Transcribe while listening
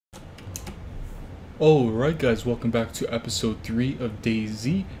Alright guys, welcome back to episode 3 of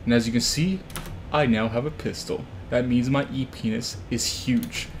DayZ, and as you can see, I now have a pistol. That means my E-penis is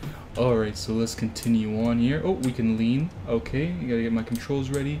huge. Alright, so let's continue on here. Oh, we can lean. Okay, I gotta get my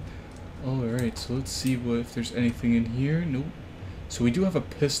controls ready. Alright, so let's see if there's anything in here. Nope. So we do have a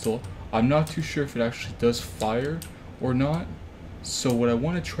pistol. I'm not too sure if it actually does fire or not. So what I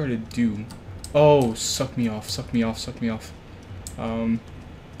want to try to do... Oh, suck me off, suck me off, suck me off.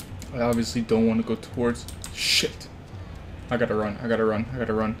 I obviously don't want to go towards... Shit! I gotta run, I gotta run, I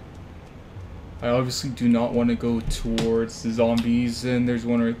gotta run. I obviously do not want to go towards the zombies, and there's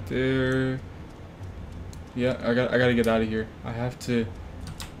one right there. Yeah, I gotta get out of here. I have to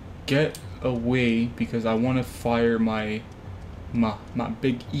get away because I want to fire my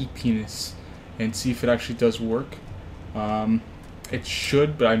big E-penis and see if it actually does work. It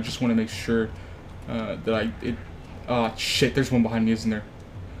should, but I just want to make sure that Ah, shit, there's one behind me, isn't there?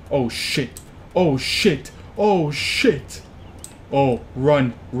 Oh shit! Oh shit! Oh shit! Oh,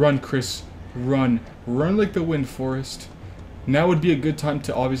 run, run, Chris, run, run like the wind, Forrest. Now would be a good time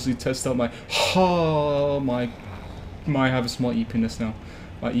to obviously test out my. I have a small E-penis now.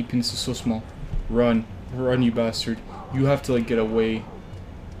 My E-penis is so small. Run, run, you bastard! You have to like get away.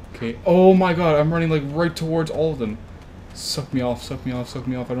 Okay. Oh my God! I'm running like right towards all of them. Suck me off! Suck me off! Suck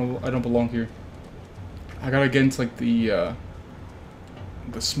me off! I don't belong here. I gotta get into like the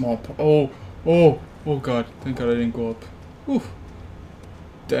small oh God, thank God I didn't go up. Oof.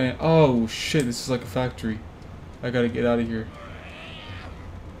 Dang. Oh shit, this is like a factory. I gotta get out of here.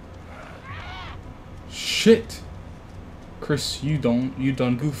 Shit, Chris, you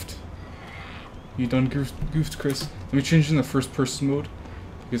done goofed. You done goofed, Chris. Let me change in the first person mode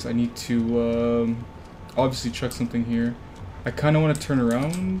because I need to obviously check something here. I kind of want to turn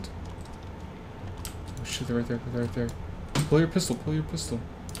around. Oh shit, they're right there, they're right there. Pull your pistol, pull your pistol.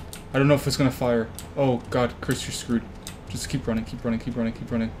 I don't know if it's gonna fire. Oh God, Chris, you're screwed. Just keep running, keep running, keep running, keep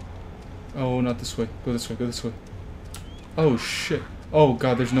running. Oh, not this way. Go this way, go this way. Oh shit. Oh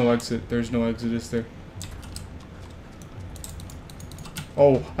God, there's no exit. There's no exit, is there?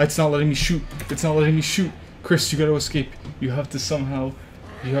 Oh, it's not letting me shoot. It's not letting me shoot. Chris, you gotta escape. You have to somehow,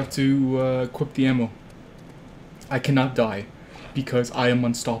 you have to equip the ammo. I cannot die because I am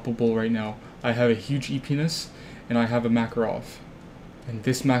unstoppable right now. I have a huge E-penis. And I have a Makarov. And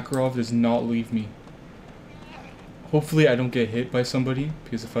this Makarov does not leave me. Hopefully I don't get hit by somebody,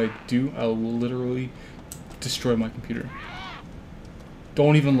 because if I do, I will literally destroy my computer.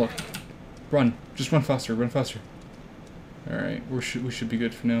 Don't even look. Run. Just run faster. Run faster. Alright, we should be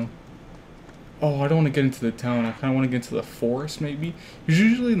good for now. Oh, I don't want to get into the town. I kind of want to get into the forest, maybe.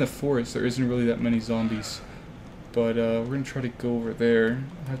 Usually in the forest, there isn't really that many zombies. But we're going to try to go over there.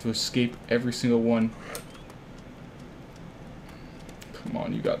 I have to escape every single one. Come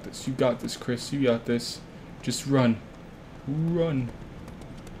on, you got this. You got this, Chris. You got this. Just run. Run.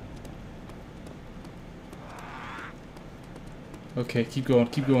 Okay, keep going.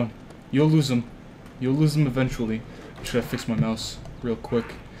 Keep going. You'll lose them. You'll lose them eventually. Should I fix my mouse real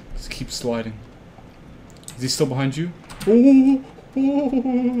quick? Just keep sliding. Is he still behind you? Oh,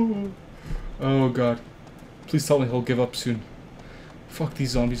 oh, oh God. Please tell me he'll give up soon. Fuck, these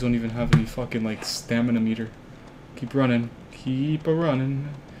zombies don't even have any fucking, like, stamina meter. Keep running. Keep a-running.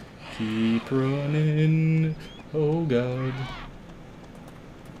 Keep running. Oh God.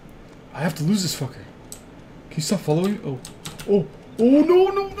 I have to lose this fucker. Can you stop following me? Oh. Oh. Oh no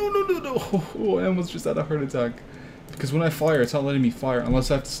no no no no no. Oh, I almost just had a heart attack. Because when I fire, it's not letting me fire unless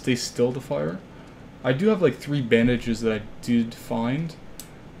I have to stay still to fire. I do have like 3 bandages that I did find.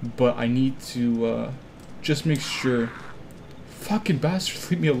 But I need to just make sure. Fucking bastard,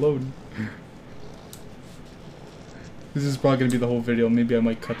 leave me alone. This is probably going to be the whole video. Maybe I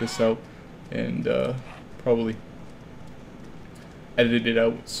might cut this out and probably edit it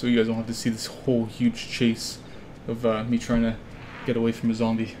out so you guys don't have to see this whole huge chase of me trying to get away from a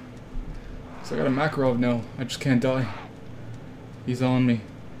zombie. So I got a Makarov now. I just can't die. He's on me.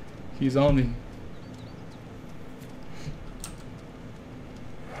 He's on me.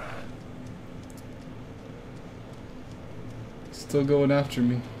 Still going after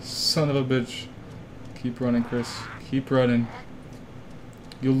me. Son of a bitch. Keep running, Chris. Keep running.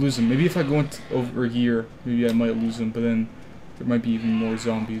 You'll lose him. Maybe if I go over here, maybe I might lose him, but then there might be even more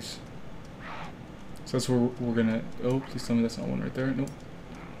zombies. So that's where we're gonna... Oh, please tell me that's not one right there. Nope.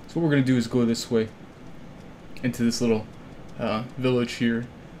 So what we're gonna do is go this way. Into this little village here.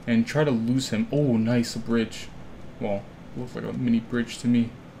 And try to lose him. Oh, nice, a bridge. Well, looks like a mini bridge to me.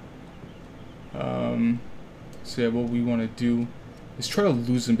 So yeah, what we want to do is try to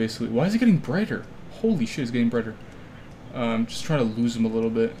lose him basically. Why is it getting brighter? Holy shit, it's getting brighter. Just trying to lose him a little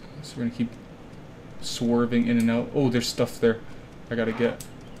bit. So we're gonna keep swerving in and out. Oh, there's stuff there I gotta get.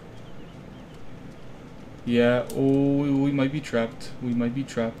 Yeah, oh, we might be trapped. We might be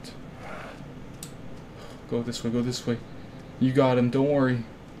trapped. Go this way, go this way. You got him, don't worry.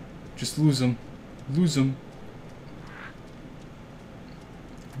 Just lose him. Lose him.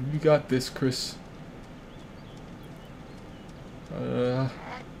 You got this, Chris.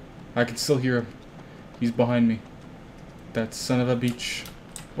 I can still hear him. He's behind me. That son of a bitch.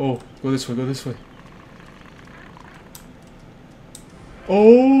 Oh, go this way, go this way.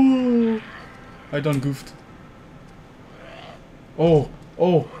 Oh! I done goofed. Oh,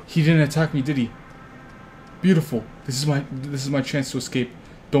 oh, he didn't attack me, did he? Beautiful. This is my chance to escape.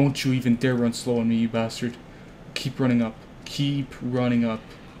 Don't you even dare run slow on me, you bastard. Keep running up. Keep running up.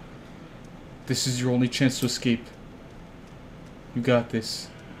 This is your only chance to escape. You got this.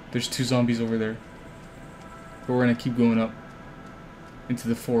 There's 2 zombies over there. But we're gonna keep going up into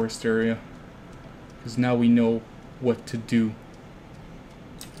the forest area. Because now we know what to do.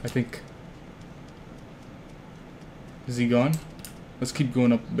 I think. Is he gone? Let's keep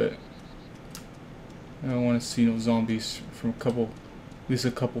going up a bit. I don't want to see no zombies from at least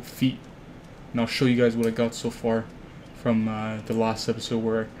a couple feet. And I'll show you guys what I got so far from the last episode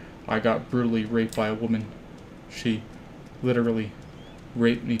where I got brutally raped by a woman. She literally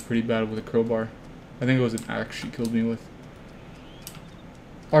raped me pretty bad with a crowbar. I think it was an axe she killed me with.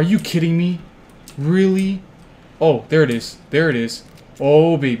 Are you kidding me? Really? Oh, there it is. There it is.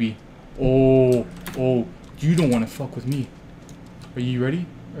 Oh, baby. Oh, oh. You don't want to fuck with me. Are you ready?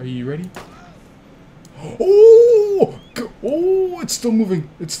 Are you ready? Oh! Oh, it's still moving.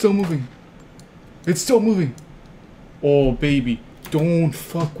 It's still moving. It's still moving. Oh, baby. Don't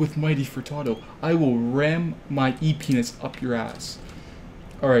fuck with MightyFurtado. I will ram my e-penis up your ass.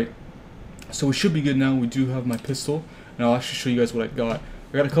 Alright. So we should be good now. We do have my pistol. And I'll actually show you guys what I got.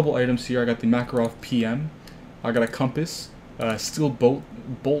 I got a couple items here. I got the Makarov PM. I got a compass. Steel bolt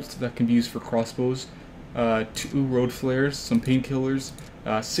that can be used for crossbows. 2 road flares. Some painkillers.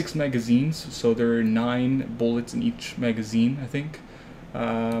 6 magazines. So there are 9 bullets in each magazine, I think.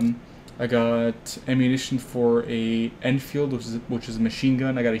 I got ammunition for a Enfield, which is a machine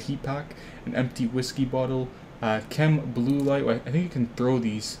gun. I got a heat pack, an empty whiskey bottle, chem blue light. I think you can throw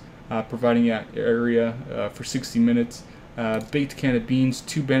these, providing an area for 60 minutes. Baked can of beans,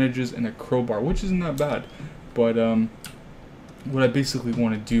 2 bandages, and a crowbar, which isn't that bad. But what I basically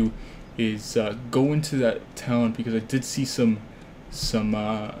want to do is go into that town because I did see some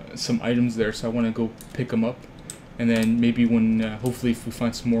items there, so I want to go pick them up. And then maybe when, hopefully if we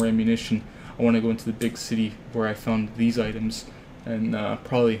find some more ammunition, I want to go into the big city where I found these items and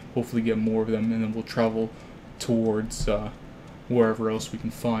probably, hopefully get more of them, and then we'll travel towards wherever else we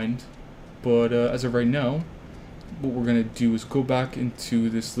can find. But as of right now, what we're going to do is go back into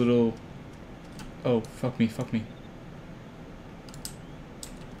this little... Oh, fuck me, fuck me.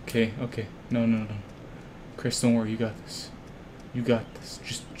 Okay, okay. No, no, no. Chris, don't worry, you got this. You got this.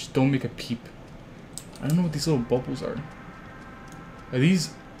 Just don't make a peep. I don't know what these little bubbles are. Are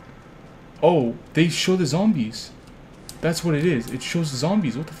these... Oh, they show the zombies. That's what it is. It shows the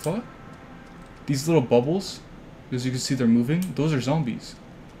zombies. What the fuck? These little bubbles, as you can see they're moving, those are zombies.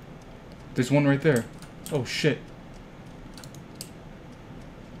 There's one right there. Oh shit.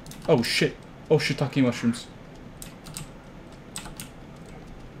 Oh shit. Oh shiitake mushrooms.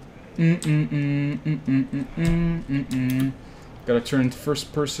 Gotta turn into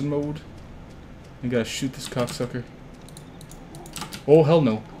first person mode. I gotta shoot this cocksucker. Oh, hell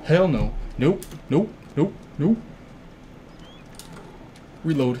no. Hell no. Nope. Nope. Nope. Nope.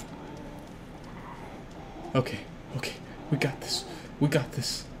 Reload. Okay. Okay. We got this. We got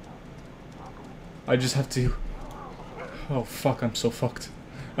this. I just have to... Oh, fuck. I'm so fucked.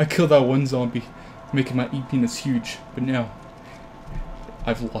 I killed that one zombie, making my e-penis huge. But now,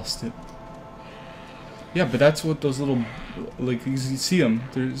 I've lost it. Yeah, but that's what those little... Like, you see them.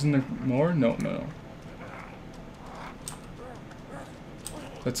 Isn't there more? No, no, no.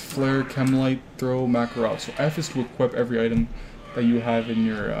 That's flare, chem light, throw, Makarov. So F is to equip every item that you have in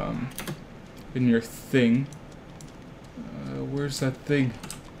your thing. Where's that thing?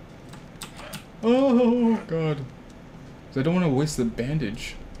 Oh god! 'Cause I don't want to waste the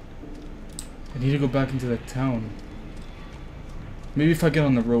bandage. I need to go back into that town. Maybe if I get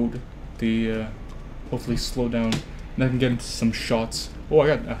on the road, they hopefully slow down, and I can get into some shots. Oh, I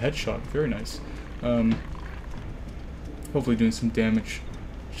got a headshot. Very nice. Hopefully doing some damage.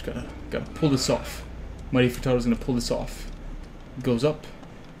 Just gotta pull this off. MightyFurtado's gonna pull this off. He goes up.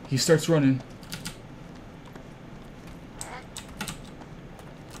 He starts running.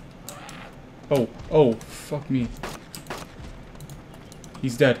 Oh, oh, fuck me.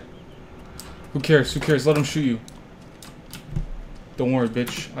 He's dead. Who cares? Who cares? Let him shoot you. Don't worry,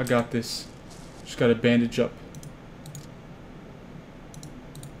 bitch. I got this. Just gotta bandage up.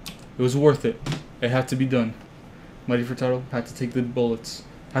 It was worth it. It had to be done. MightyFurtado had to take the bullets,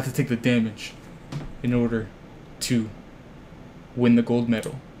 had to take the damage in order to win the gold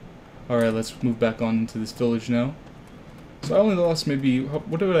medal. Alright, let's move back on into this village now. So I only lost maybe,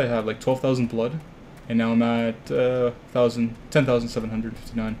 what did I have, like 12,000 blood? And now I'm at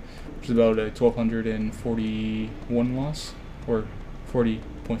 10,759, which is about a 1,241 loss, or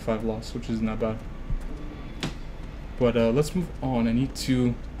 40.5 loss, which is not bad. But let's move on. I need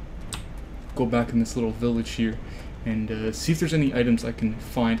to go back in this little village here and see if there's any items I can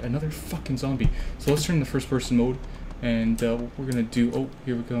find. Another fucking zombie. So let's turn to first person mode, and what we're gonna do, oh,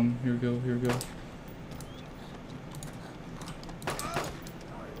 here we come, here we go, here we go.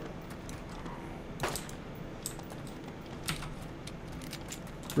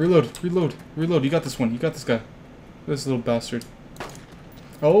 Reload, reload, reload. You got this one. You got this guy. This little bastard.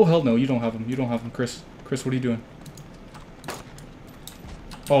 Oh, hell no. You don't have him. You don't have him, Chris. Chris, what are you doing?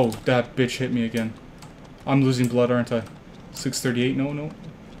 Oh, that bitch hit me again. I'm losing blood, aren't I? 638. No, no.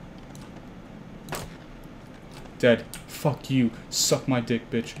 Dead. Fuck you. Suck my dick,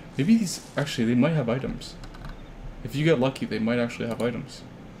 bitch. Maybe these... Actually, they might have items. If you get lucky, they might actually have items.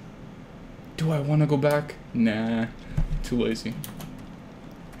 Do I want to go back? Nah. Too lazy.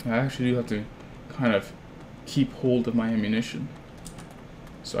 I actually do have to kind of keep hold of my ammunition.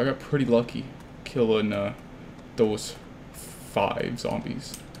 So I got pretty lucky killing those 5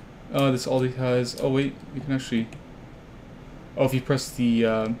 zombies. This all he has. Oh wait, you can actually. Oh, if you press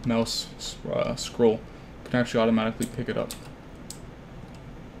the mouse scroll, you can actually automatically pick it up.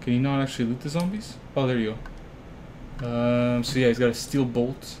 Can you not actually loot the zombies? Oh, there you go. So yeah, he's got a steel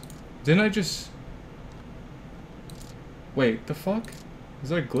bolt. Didn't I just? Wait, the fuck? Is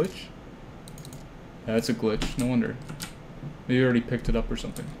that a glitch? Yeah, it's a glitch. No wonder. Maybe you already picked it up or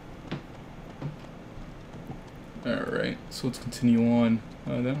something. Alright, so let's continue on.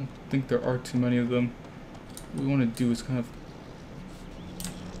 I don't think there are too many of them. What we want to do is kind of...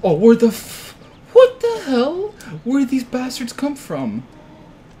 Oh, where the what the hell? Where did these bastards come from?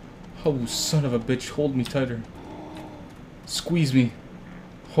 Oh, son of a bitch. Hold me tighter. Squeeze me.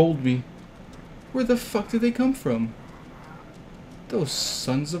 Hold me. Where the fuck did they come from? Those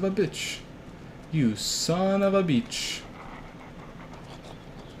sons of a bitch. You son of a bitch.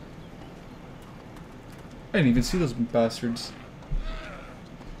 I didn't even see those bastards.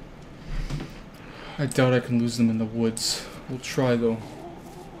 I doubt I can lose them in the woods. We'll try though.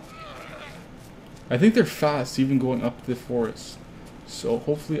 I think they're fast even going up the forest. So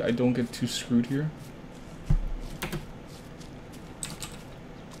hopefully I don't get too screwed here.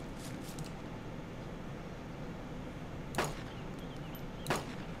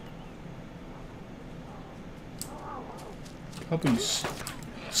 How about you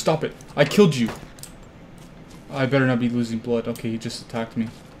stop it? I killed you. I better not be losing blood. Okay, he just attacked me.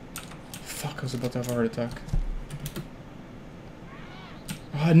 Fuck, I was about to have a heart attack.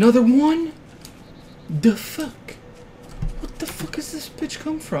 Another one? The fuck? What the fuck is this bitch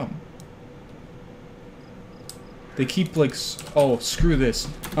come from? They keep like... Oh, screw this.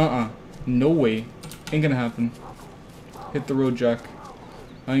 No way. Ain't gonna happen. Hit the road, Jack.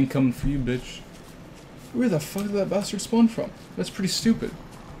 I ain't coming for you, bitch. Where the fuck did that bastard spawn from? That's pretty stupid.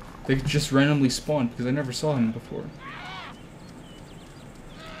 They just randomly spawned because I never saw him before.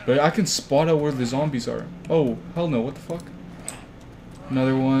 But I can spot out where the zombies are. Oh, hell no, what the fuck?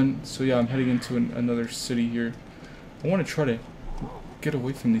 Another one. So yeah, I'm heading into another city here. I want to try to get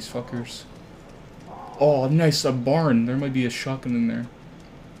away from these fuckers. Oh, nice, a barn. There might be a shotgun in there.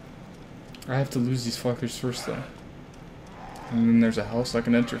 I have to lose these fuckers first though. And then there's a house I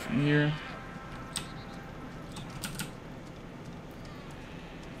can enter from here.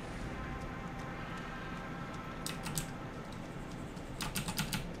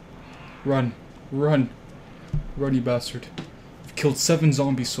 Run. Run. Run, you bastard. I've killed 7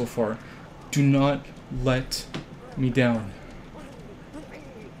 zombies so far. Do not let me down.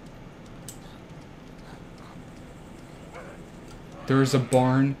 There is a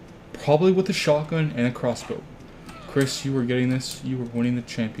barn, probably with a shotgun and a crossbow. Chris, you were getting this. You were winning the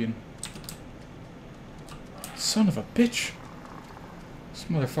champion. Son of a bitch. This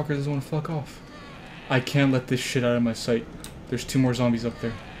motherfucker doesn't want to fuck off. I can't let this shit out of my sight. There's 2 more zombies up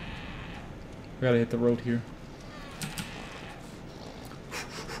there. I gotta hit the road here.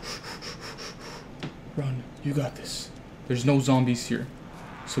 Run. You got this. There's no zombies here.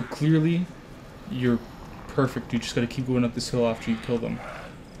 So clearly, you're perfect. You just gotta keep going up this hill after you kill them.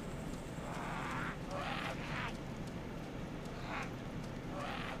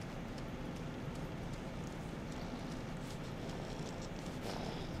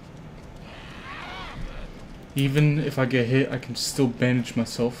 Even if I get hit, I can still bandage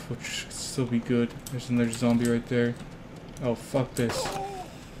myself, which should still be good. There's another zombie right there. Oh, fuck this.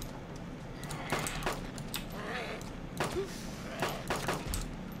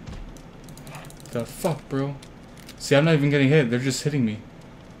 The fuck, bro? See, I'm not even getting hit. They're just hitting me.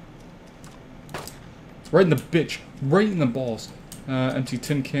 Right in the bitch. Right in the balls. Empty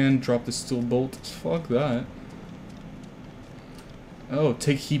tin can. Drop the steel bolt. Fuck that. Oh,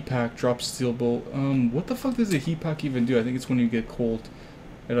 take heat pack. Drop steel bolt. What the fuck does a heat pack even do? I think it's when you get cold.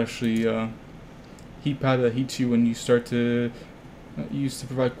 It actually, heat pad that heats you when you start to use to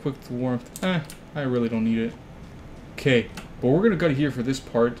provide quick warmth. I really don't need it. Okay, but we're gonna cut here for this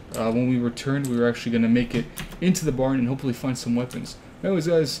part. When we return, we're actually gonna make it into the barn and hopefully find some weapons. Anyways,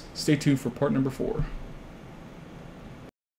 guys, stay tuned for part number 4.